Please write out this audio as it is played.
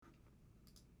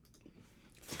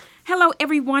Hello,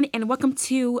 everyone, and welcome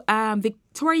to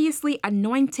Victoriously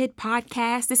Anointed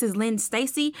podcast. This is Lynn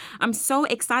Stacy. I'm so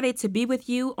excited to be with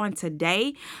you on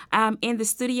today in the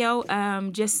studio.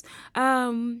 Just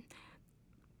kind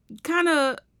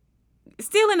of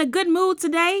still in a good mood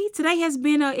today. Today has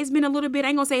been it's been a little bit. I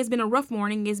ain't gonna say it's been a rough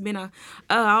morning. It's been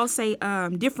I'll say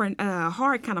different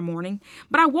hard kind of morning.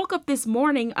 But I woke up this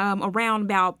morning around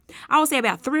about I would say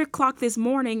about 3 o'clock this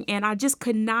morning, and I just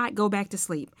could not go back to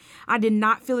sleep. I did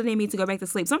not feel it in me to go back to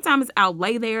sleep. Sometimes I'll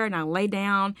lay there and I'll lay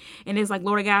down, and it's like,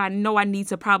 Lord God, I know I need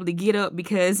to probably get up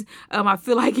because I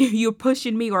feel like you're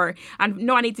pushing me, or I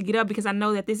know I need to get up because I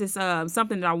know that this is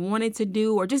something that I wanted to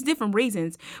do, or just different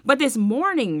reasons. But this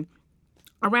morning,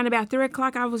 around about 3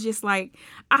 o'clock, I was just like,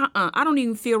 I don't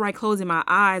even feel right closing my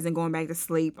eyes and going back to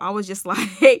sleep. I was just like,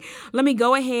 hey, let me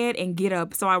go ahead and get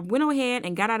up. So I went ahead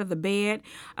and got out of the bed.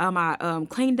 I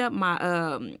cleaned up my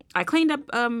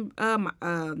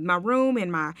room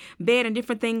and my bed and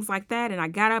different things like that. And I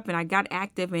got up and I got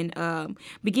active and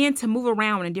began to move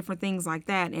around and different things like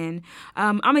that. And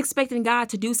I'm expecting God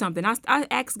to do something. I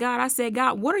asked God, I said,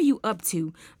 God, what are you up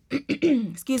to?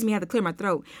 Excuse me, I had to clear my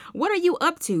throat. What are you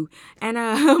up to? And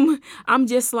I'm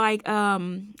just like,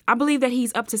 I believe that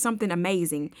he's up to something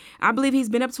amazing. I believe he's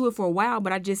been up to it for a while,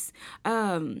 but I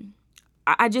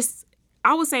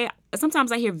would say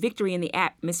sometimes I hear victory in the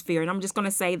atmosphere, and I'm just going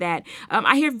to say that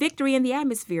I hear victory in the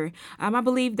atmosphere. I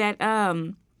believe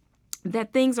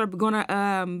that things are going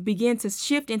to begin to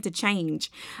shift and to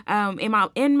change in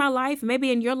my life,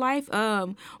 maybe in your life.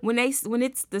 When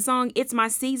it's the song "It's My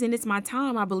Season, It's My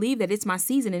Time," I believe that it's my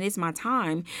season and it's my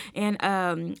time, and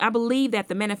I believe that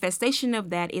the manifestation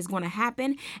of that is going to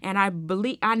happen, and I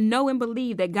know and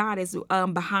believe that God is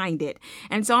behind it,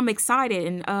 and so I'm excited.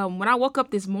 And when I woke up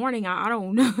this morning, I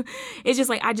don't know, it's just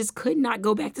like I just could not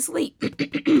go back to sleep.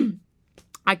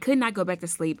 I could not go back to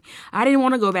sleep. I didn't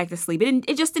want to go back to sleep.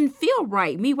 It just didn't feel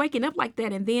right. Me waking up like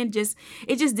that, and then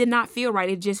it just did not feel right.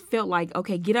 It just felt like,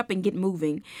 okay, get up and get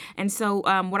moving. And so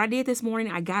what I did this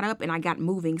morning, I got up and I got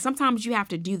moving. Sometimes you have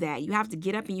to do that. You have to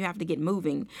get up and you have to get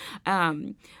moving.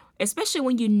 Especially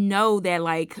when you know that,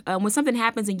 like, when something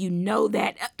happens and you know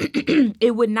that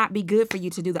it would not be good for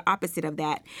you to do the opposite of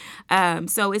that.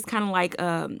 So it's kind of like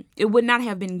it would not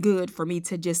have been good for me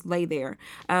to just lay there,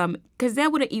 because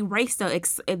that would have erased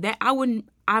that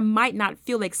I might not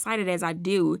feel excited as I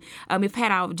do if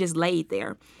I just laid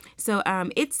there. So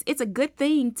it's a good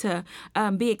thing to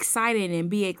be excited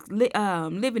and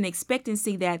live in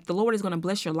expectancy that the Lord is going to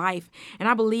bless your life. And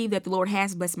I believe that the Lord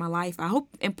has blessed my life. I hope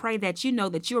and pray that you know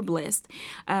that you're blessed.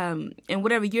 And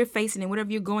whatever you're facing and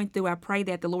whatever you're going through, I pray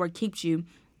that the Lord keeps you.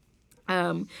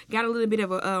 Got a little bit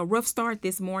of a rough start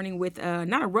this morning with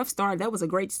not a rough start. That was a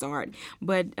great start.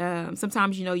 But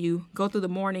sometimes, you go through the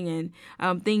morning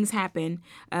and things happen.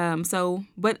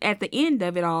 But at the end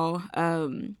of it all,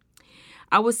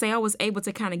 I would say I was able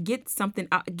to kind of get something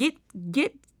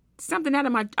get something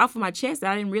off of my chest that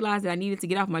I didn't realize that I needed to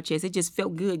get off my chest. It just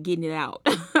felt good getting it out.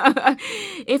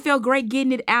 It felt great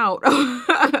getting it out.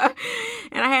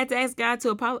 And I had to ask God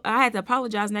I had to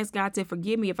apologize and ask God to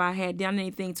forgive me if I had done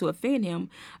anything to offend him.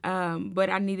 But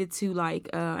I needed to I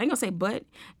ain't gonna say but.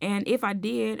 And if I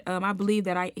did, I believe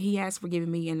that he has forgiven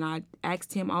me, and I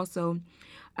asked him also.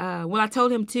 I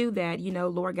told him too that,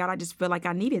 Lord God, I just feel like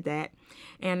I needed that.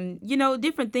 And,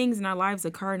 different things in our lives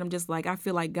occur. And I'm just like, I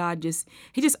feel like God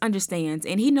he just understands,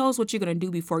 and he knows what you're going to do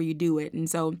before you do it. And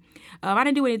so I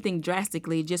didn't do anything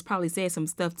drastically, just probably said some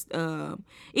stuff.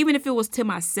 Even if it was to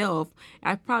myself,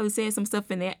 I probably said some stuff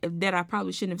in that I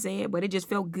probably shouldn't have said, but it just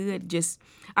felt good.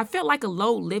 I felt like a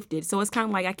load lifted. So it's kind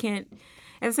of like at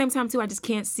the same time too, I just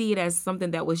can't see it as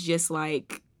something that was just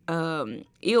like,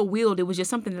 ill-willed. It was just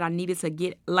something that I needed to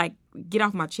get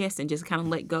off my chest and just kind of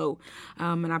let go.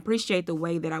 And I appreciate the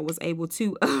way that I was able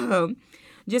to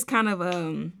just kind of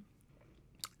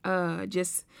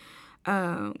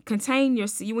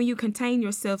when you contain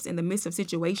yourselves in the midst of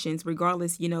situations,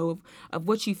 regardless, of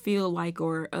what you feel like,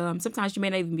 or sometimes you may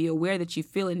not even be aware that you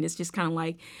feel it. And it's just kind of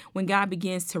like when God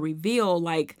begins to reveal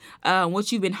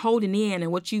what you've been holding in,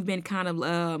 and what you've been kind of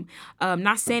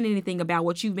not saying anything about,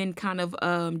 what you've been kind of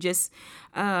just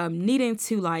needing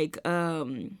to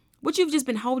what you've just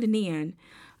been holding in.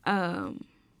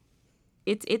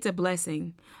 It's a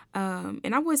blessing.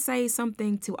 And I would say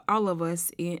something to all of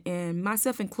us, and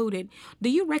myself included. Do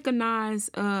you recognize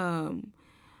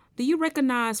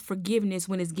forgiveness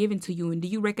when it's given to you? And do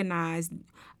you recognize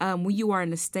when you are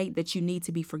in a state that you need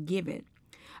to be forgiven?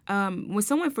 When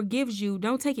someone forgives you,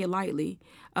 don't take it lightly.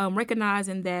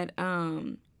 Recognizing that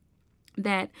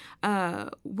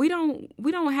we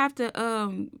don't have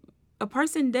to a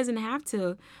person doesn't have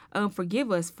to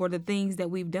forgive us for the things that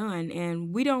we've done,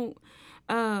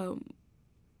 um,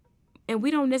 and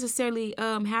we don't necessarily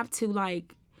have to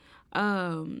like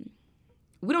um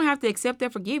we don't have to accept their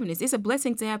forgiveness. It's a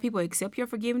blessing to have people accept your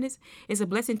forgiveness. It's a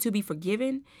blessing to be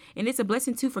forgiven, and it's a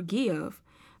blessing to forgive.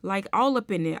 Like all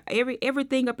up in there,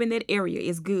 everything up in that area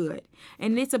is good,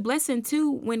 and it's a blessing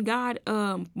too when God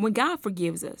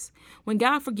forgives us. When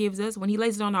God forgives us, when He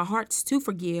lays it on our hearts to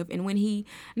forgive, and when He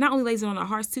not only lays it on our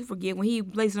hearts to forgive, when He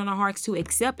lays it on our hearts to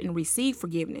accept and receive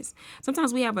forgiveness.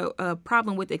 Sometimes we have a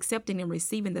problem with accepting and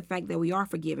receiving the fact that we are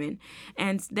forgiven,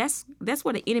 and that's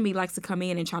where the enemy likes to come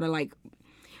in and try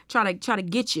to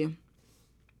get you.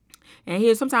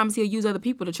 And sometimes he'll use other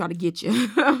people to try to get you.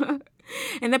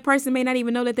 And that person may not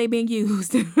even know that they're being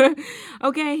used.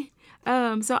 Okay?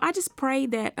 So I just pray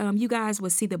that you guys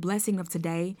would see the blessing of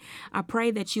today. I pray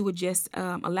that you would just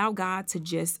allow God to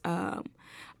just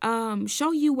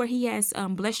show you where He has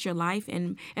blessed your life,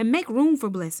 and make room for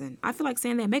blessing. I feel like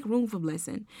saying that, make room for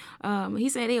blessing. He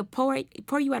said He'll pour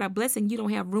you out a blessing you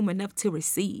don't have room enough to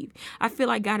receive. I feel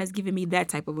like God has given me that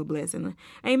type of a blessing.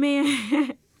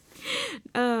 Amen.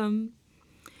 um,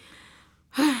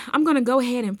 I'm going to go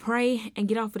ahead and pray and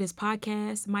get off of this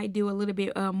podcast. Might do a little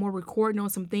bit more recording on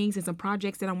some things and some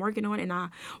projects that I'm working on. And I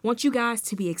want you guys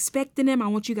to be expecting them. I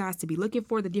want you guys to be looking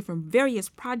for the different various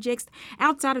projects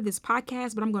outside of this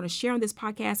podcast. But I'm going to share on this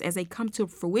podcast as they come to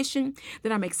fruition,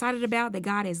 that I'm excited about, that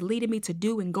God has leading me to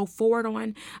do and go forward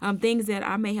on. Things that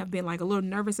I may have been like a little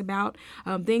nervous about.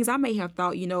 Things I may have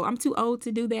thought, I'm too old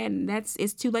to do that. And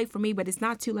it's too late for me, but it's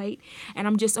not too late. And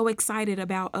I'm just so excited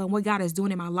about what God is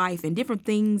doing in my life and different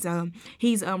things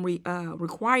He's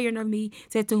requiring of me.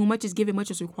 Said, to whom much is given, much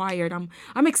is required.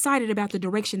 I'm excited about the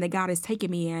direction that God has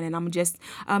taken me in, and I'm just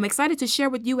excited to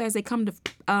share with you as they come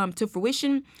to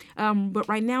fruition. But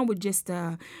right now, with just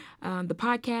the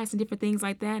podcast and different things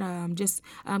like that, just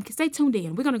stay tuned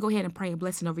in. We're going to go ahead and pray a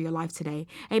blessing over your life today.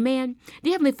 Amen.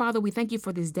 Dear Heavenly Father, we thank you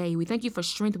for this day. We thank you for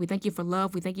strength. We thank you for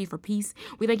love. We thank you for peace.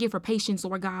 We thank you for patience,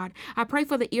 Lord God. I pray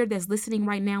for the ear that's listening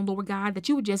right now, Lord God, that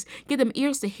you would just give them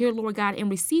ears to hear, Lord God, and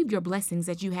receive your blessings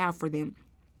that you have for them.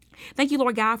 Thank you,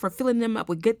 Lord God, for filling them up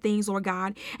with good things, Lord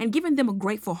God, and giving them a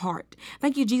grateful heart.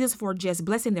 Thank you, Jesus, for just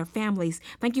blessing their families.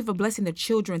 Thank you for blessing their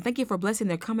children. Thank you for blessing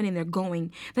their coming and their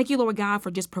going. Thank you, Lord God, for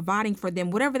just providing for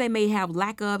them whatever they may have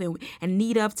lack of and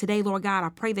need of today, Lord God. I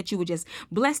pray that you would just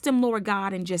bless them, Lord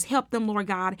God, and just help them, Lord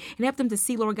God, and help them to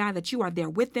see, Lord God, that you are there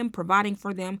with them, providing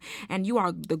for them, and you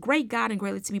are the great God and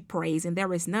greatly to be praised, and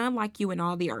there is none like you in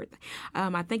all the earth.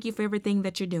 I thank you for everything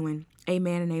that you're doing.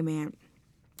 Amen and amen.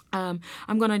 I'm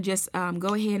going to just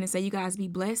go ahead and say you guys be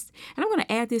blessed. And I'm going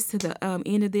to add this to the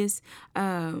end of this.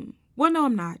 Well, no,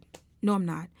 I'm not. No, I'm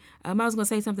not. I was going to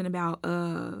say something about,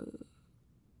 well,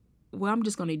 I'm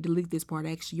just going to delete this part.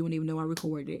 Actually, you won't even know I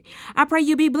recorded it. I pray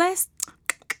you be blessed.